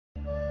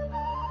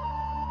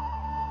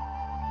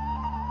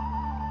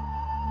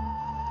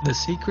The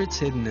Secrets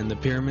Hidden in the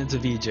Pyramids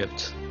of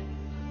Egypt.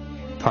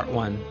 Part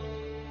 1.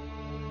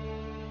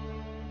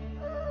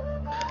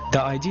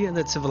 The idea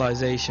that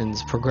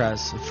civilizations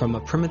progress from a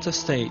primitive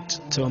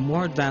state to a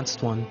more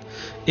advanced one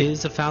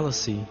is a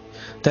fallacy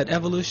that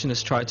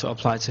evolutionists try to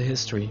apply to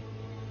history.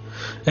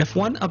 If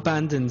one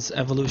abandons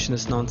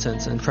evolutionist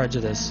nonsense and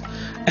prejudice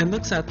and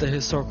looks at the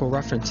historical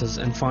references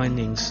and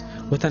findings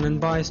with an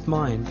unbiased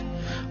mind,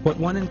 what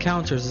one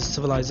encounters is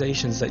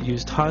civilizations that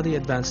used highly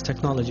advanced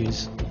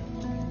technologies.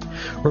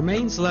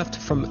 Remains left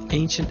from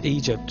ancient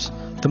Egypt,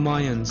 the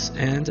Mayans,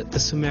 and the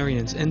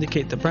Sumerians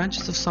indicate the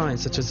branches of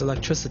science such as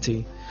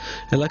electricity,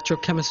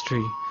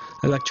 electrochemistry,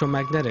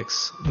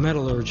 electromagnetics,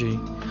 metallurgy,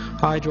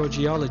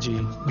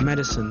 hydrogeology,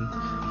 medicine,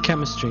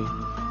 chemistry,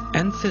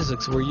 and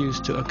physics were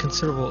used to a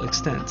considerable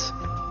extent.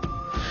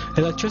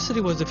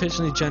 Electricity was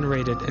efficiently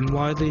generated and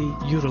widely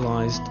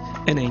utilized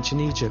in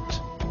ancient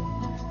Egypt.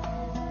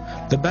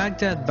 The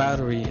Baghdad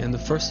battery and the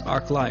first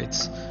arc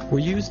lights were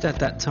used at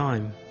that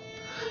time.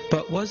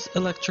 But was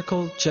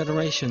electrical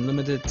generation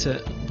limited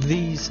to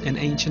these in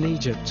ancient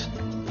Egypt?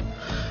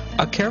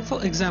 A careful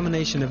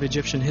examination of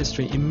Egyptian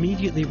history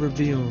immediately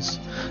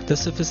reveals the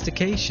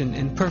sophistication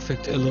in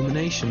perfect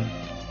illumination.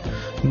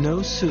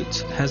 No soot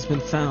has been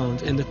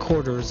found in the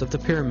corridors of the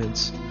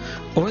pyramids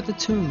or the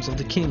tombs of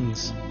the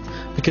kings,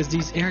 because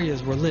these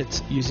areas were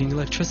lit using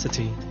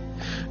electricity.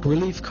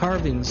 Relief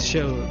carvings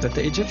show that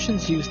the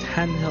Egyptians used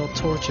handheld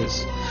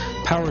torches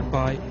powered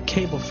by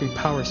cable-free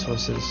power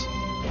sources.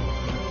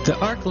 The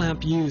arc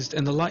lamp used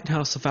in the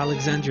lighthouse of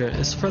Alexandria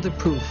is further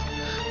proof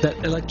that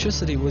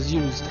electricity was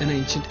used in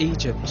ancient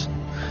Egypt.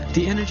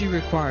 The energy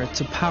required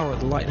to power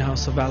the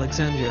lighthouse of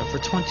Alexandria for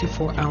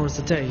 24 hours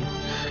a day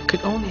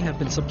could only have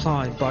been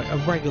supplied by a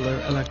regular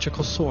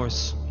electrical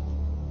source.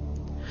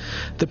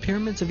 The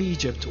pyramids of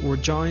Egypt were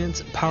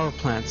giant power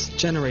plants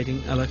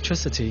generating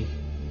electricity.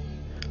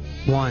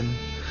 1.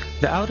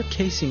 The outer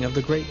casing of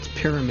the Great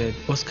Pyramid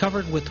was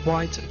covered with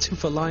white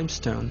tufa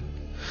limestone,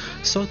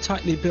 so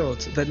tightly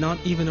built that not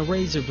even a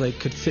razor blade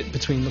could fit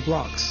between the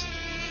blocks.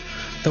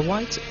 The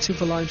white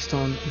tufa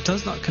limestone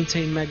does not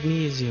contain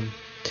magnesium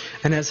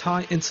and has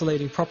high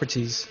insulating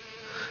properties.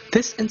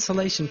 This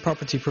insulation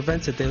property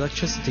prevented the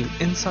electricity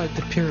inside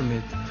the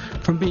pyramid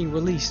from being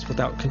released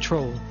without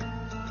control.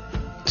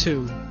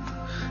 2.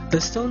 The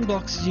stone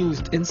blocks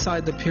used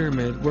inside the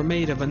pyramid were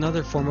made of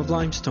another form of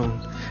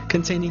limestone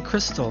containing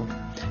crystal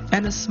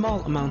and a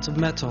small amount of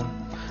metal,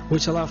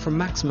 which allow for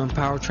maximum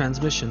power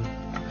transmission.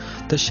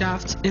 The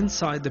shafts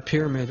inside the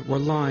pyramid were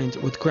lined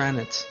with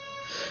granite.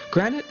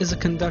 Granite is a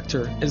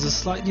conductor, is a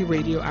slightly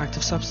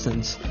radioactive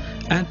substance,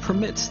 and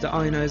permits the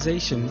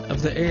ionization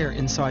of the air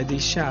inside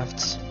these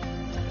shafts.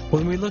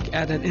 When we look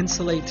at an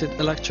insulated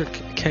electric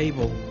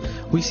cable,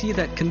 we see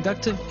that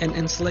conductive and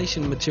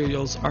insulation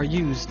materials are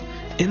used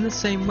in the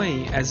same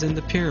way as in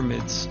the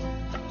pyramids.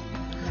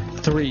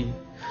 3.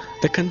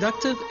 The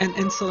conductive and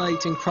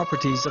insulating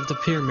properties of the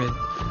pyramid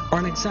are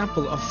an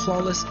example of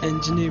flawless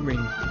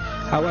engineering.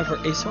 However,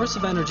 a source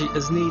of energy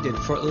is needed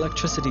for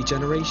electricity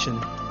generation.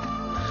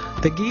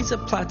 The Giza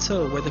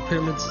plateau where the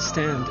pyramids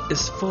stand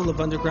is full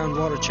of underground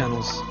water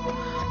channels.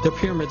 The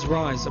pyramids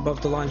rise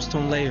above the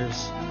limestone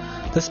layers,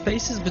 the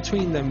spaces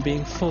between them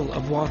being full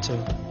of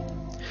water.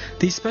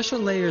 These special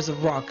layers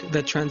of rock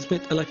that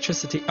transmit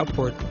electricity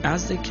upward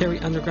as they carry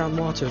underground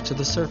water to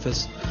the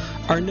surface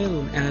are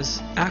known as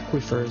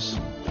aquifers.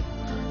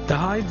 The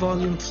high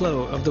volume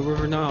flow of the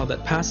River Nile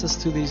that passes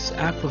through these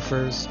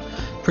aquifers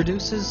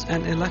produces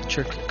an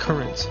electric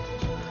current.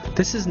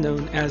 This is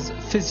known as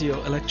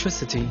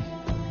physioelectricity.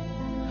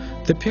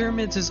 The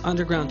pyramids'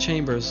 underground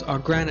chambers are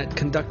granite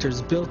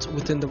conductors built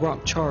within the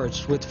rock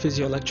charged with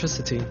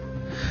physioelectricity.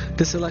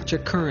 This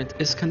electric current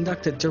is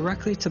conducted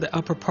directly to the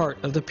upper part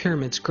of the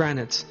pyramid's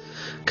granite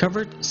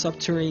covered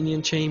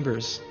subterranean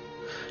chambers.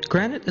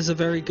 Granite is a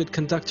very good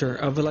conductor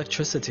of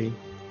electricity.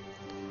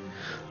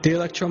 The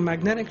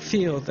electromagnetic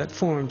field that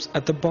forms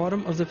at the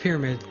bottom of the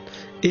pyramid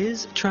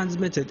is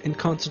transmitted in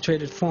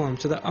concentrated form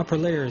to the upper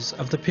layers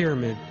of the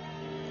pyramid.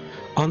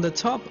 On the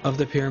top of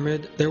the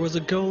pyramid there was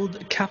a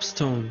gold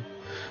capstone,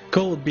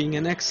 gold being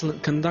an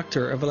excellent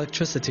conductor of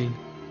electricity.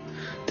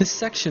 This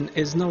section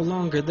is no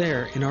longer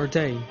there in our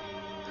day.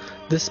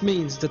 This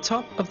means the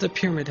top of the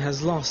pyramid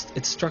has lost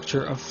its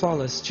structure of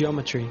flawless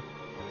geometry.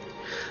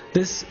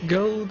 This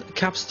gold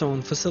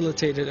capstone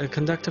facilitated a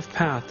conductive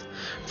path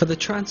for the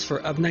transfer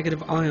of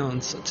negative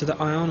ions to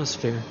the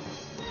ionosphere.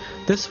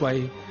 This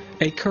way,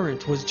 a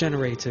current was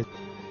generated.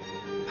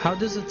 How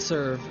does it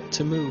serve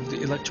to move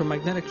the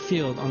electromagnetic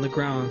field on the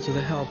ground through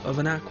the help of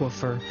an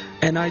aquifer?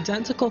 An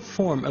identical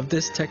form of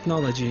this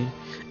technology,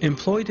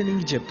 employed in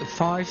Egypt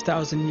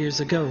 5,000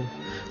 years ago,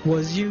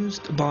 was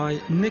used by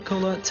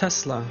Nikola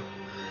Tesla,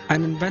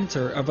 an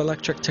inventor of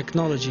electric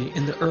technology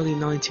in the early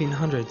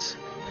 1900s.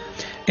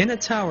 In a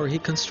tower he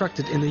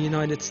constructed in the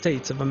United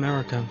States of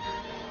America.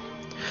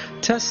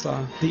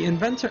 Tesla, the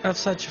inventor of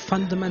such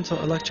fundamental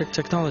electric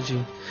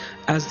technology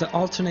as the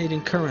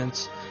alternating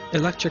current,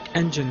 electric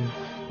engine,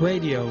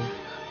 radio,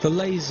 the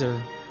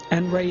laser,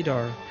 and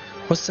radar,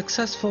 was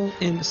successful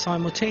in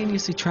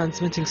simultaneously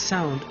transmitting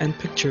sound and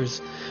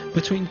pictures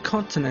between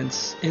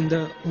continents in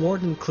the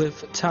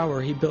Wardenclyffe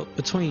Tower he built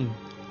between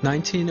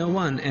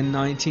 1901 and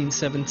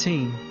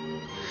 1917.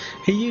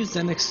 He used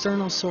an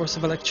external source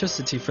of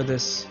electricity for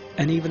this,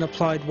 and even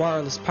applied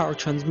wireless power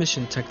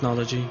transmission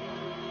technology.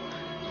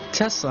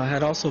 Tesla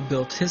had also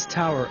built his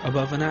tower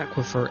above an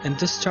aquifer and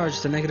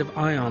discharged the negative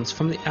ions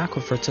from the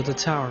aquifer to the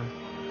tower.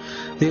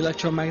 The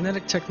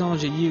electromagnetic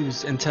technology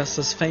used in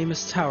Tesla's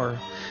famous tower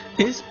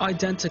is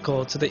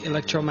identical to the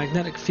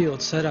electromagnetic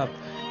field set up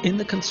in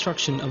the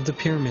construction of the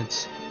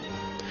pyramids.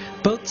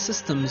 Both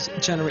systems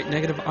generate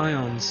negative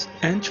ions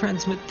and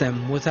transmit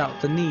them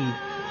without the need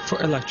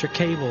for electric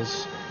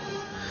cables.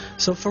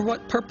 So for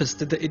what purpose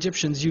did the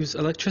Egyptians use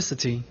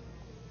electricity?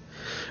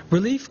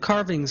 Relief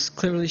carvings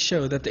clearly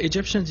show that the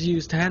Egyptians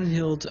used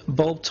handheld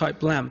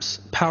bulb-type lamps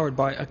powered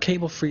by a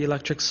cable-free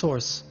electric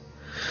source.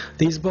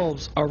 These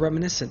bulbs are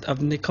reminiscent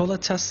of Nikola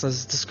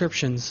Tesla's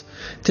descriptions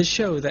to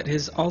show that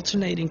his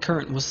alternating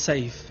current was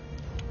safe.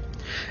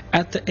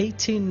 At the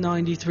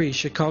 1893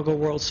 Chicago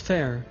World's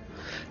Fair,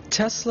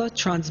 Tesla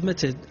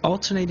transmitted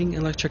alternating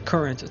electric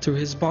current through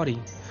his body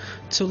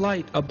to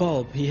light a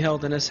bulb he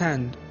held in his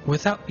hand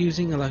without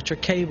using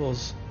electric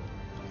cables.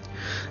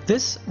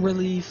 This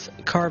relief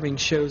carving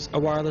shows a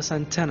wireless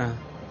antenna.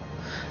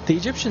 The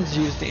Egyptians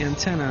used the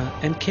antenna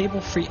and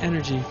cable-free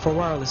energy for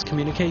wireless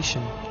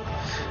communication.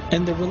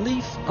 In the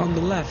relief on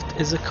the left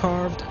is a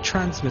carved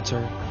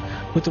transmitter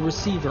with a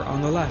receiver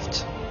on the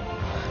left.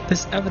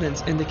 This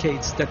evidence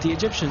indicates that the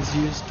Egyptians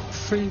used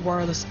free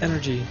wireless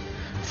energy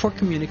for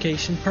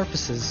communication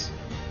purposes.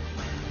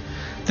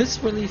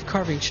 This relief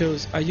carving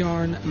shows a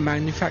yarn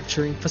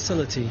manufacturing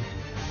facility.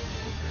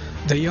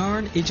 The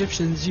yarn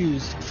Egyptians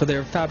used for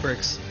their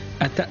fabrics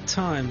at that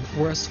time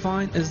were as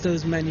fine as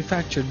those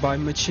manufactured by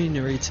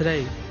machinery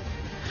today.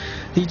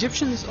 The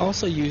Egyptians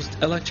also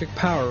used electric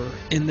power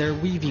in their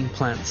weaving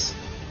plants.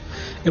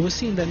 It was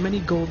seen that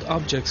many gold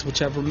objects which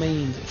have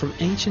remained from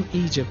ancient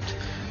Egypt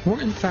were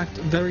in fact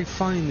very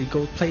finely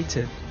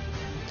gold-plated.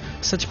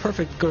 Such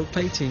perfect gold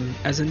plating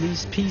as in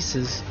these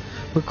pieces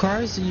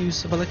requires the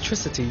use of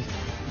electricity.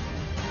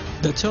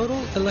 The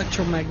total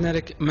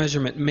electromagnetic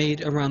measurement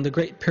made around the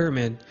Great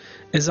Pyramid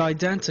is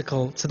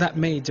identical to that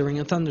made during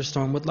a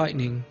thunderstorm with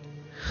lightning.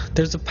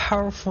 There's a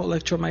powerful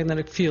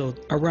electromagnetic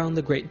field around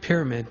the Great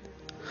Pyramid.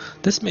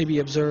 This may be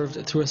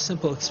observed through a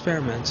simple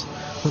experiment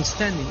when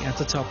standing at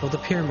the top of the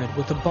pyramid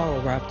with a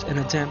bottle wrapped in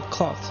a damp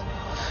cloth.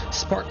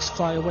 Sparks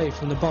fly away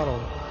from the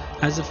bottle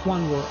as if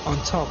one were on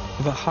top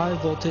of a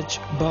high-voltage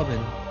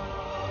bobbin.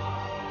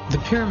 The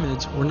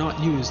pyramids were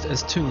not used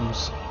as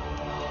tombs.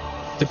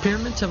 The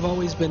pyramids have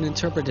always been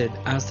interpreted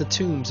as the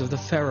tombs of the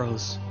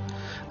pharaohs,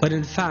 but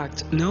in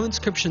fact no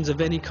inscriptions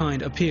of any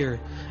kind appear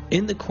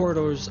in the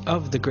corridors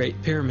of the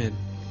Great Pyramid.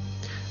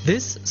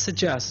 This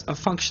suggests a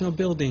functional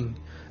building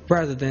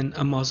rather than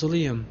a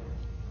mausoleum.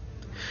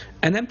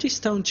 An empty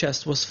stone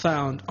chest was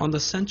found on the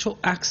central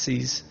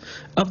axis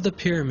of the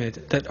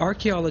pyramid that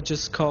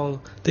archaeologists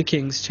call the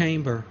King's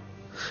Chamber.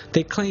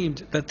 They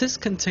claimed that this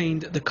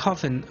contained the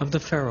coffin of the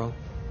pharaoh,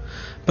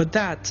 but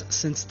that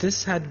since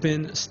this had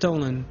been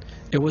stolen,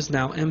 it was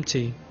now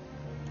empty.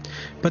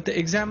 But the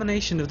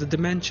examination of the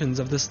dimensions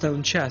of the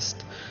stone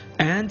chest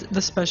and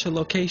the special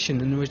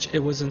location in which it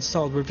was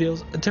installed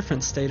reveals a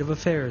different state of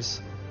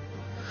affairs.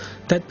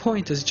 That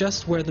point is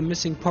just where the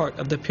missing part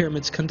of the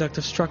pyramid's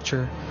conductive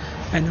structure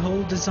and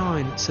whole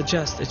design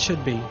suggest it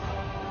should be.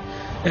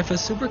 If a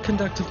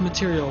superconductive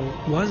material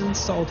was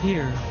installed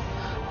here,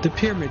 the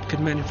pyramid could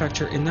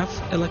manufacture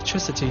enough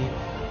electricity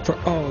for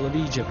all of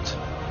Egypt.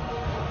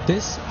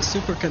 This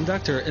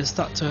superconductor is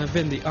thought to have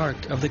been the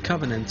Ark of the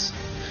Covenant,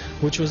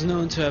 which was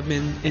known to have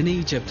been in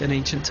Egypt in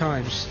ancient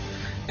times,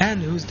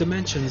 and whose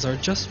dimensions are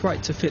just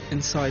right to fit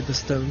inside the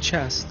stone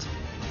chest.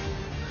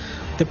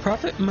 The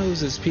prophet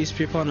Moses, peace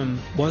be upon him,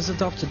 was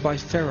adopted by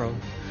Pharaoh,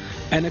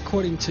 and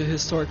according to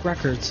historic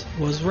records,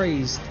 was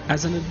raised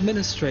as an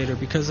administrator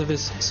because of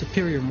his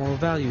superior moral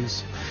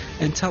values,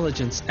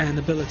 intelligence, and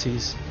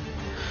abilities.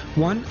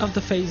 One of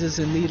the phases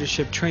in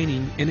leadership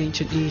training in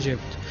ancient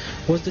Egypt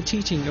was the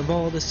teaching of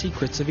all the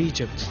secrets of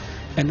Egypt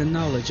and the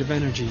knowledge of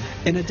energy.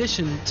 In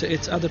addition to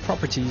its other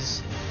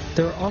properties,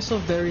 there are also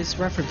various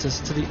references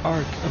to the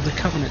Ark of the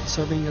Covenant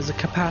serving as a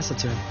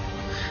capacitor,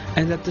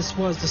 and that this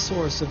was the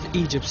source of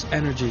Egypt's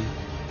energy.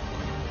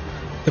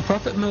 The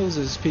prophet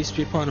Moses, peace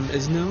be upon him,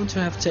 is known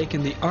to have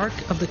taken the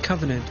Ark of the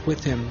Covenant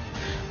with him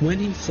when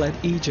he fled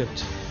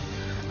Egypt.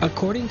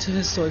 According to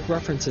historic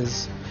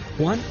references,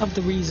 one of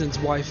the reasons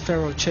why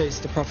Pharaoh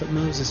chased the prophet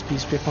Moses,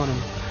 peace be upon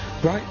him,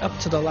 right up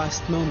to the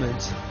last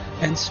moment,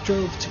 and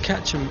strove to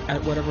catch him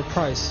at whatever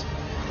price,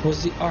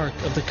 was the Ark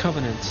of the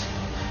Covenant,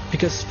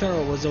 because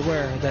Pharaoh was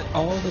aware that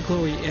all the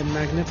glory and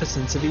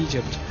magnificence of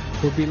Egypt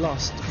would be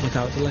lost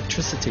without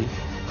electricity.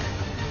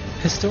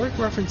 Historic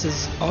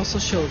references also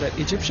show that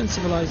Egyptian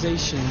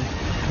civilization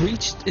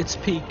reached its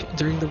peak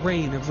during the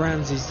reign of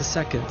Ramses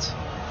II,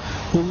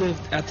 who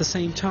lived at the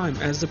same time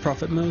as the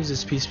prophet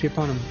Moses, peace be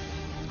upon him.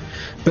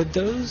 But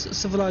those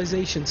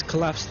civilizations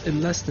collapsed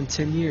in less than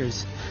 10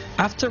 years,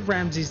 after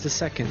Ramses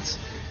II,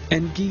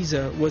 and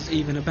Giza was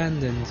even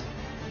abandoned.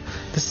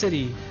 The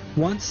city,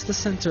 once the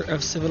center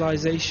of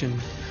civilization,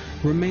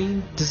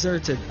 remained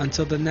deserted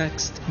until the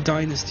next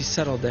dynasty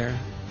settled there.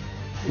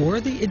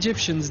 Were the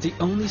Egyptians the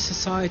only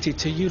society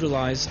to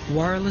utilize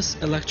wireless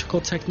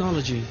electrical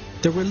technology?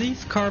 The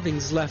relief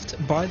carvings left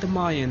by the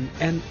Mayan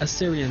and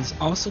Assyrians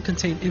also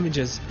contain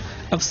images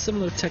of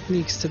similar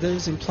techniques to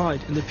those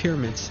implied in the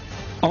pyramids.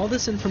 All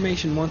this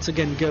information once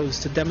again goes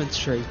to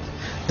demonstrate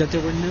that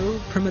there were no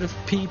primitive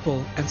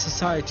people and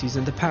societies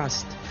in the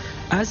past,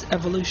 as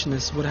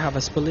evolutionists would have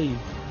us believe.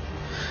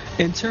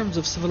 In terms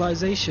of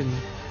civilization,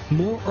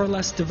 more or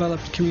less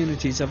developed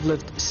communities have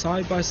lived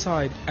side by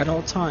side at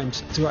all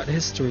times throughout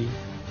history.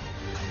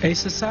 A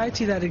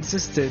society that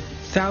existed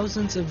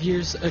thousands of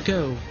years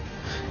ago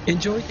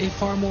enjoyed a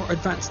far more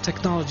advanced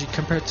technology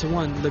compared to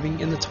one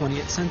living in the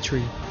 20th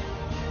century.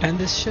 And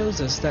this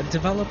shows us that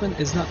development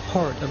is not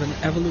part of an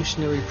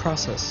evolutionary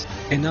process.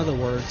 In other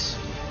words,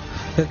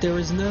 that there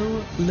is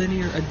no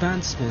linear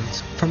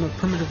advancement from a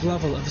primitive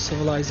level of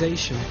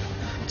civilization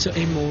to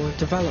a more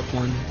developed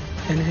one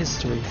in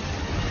history.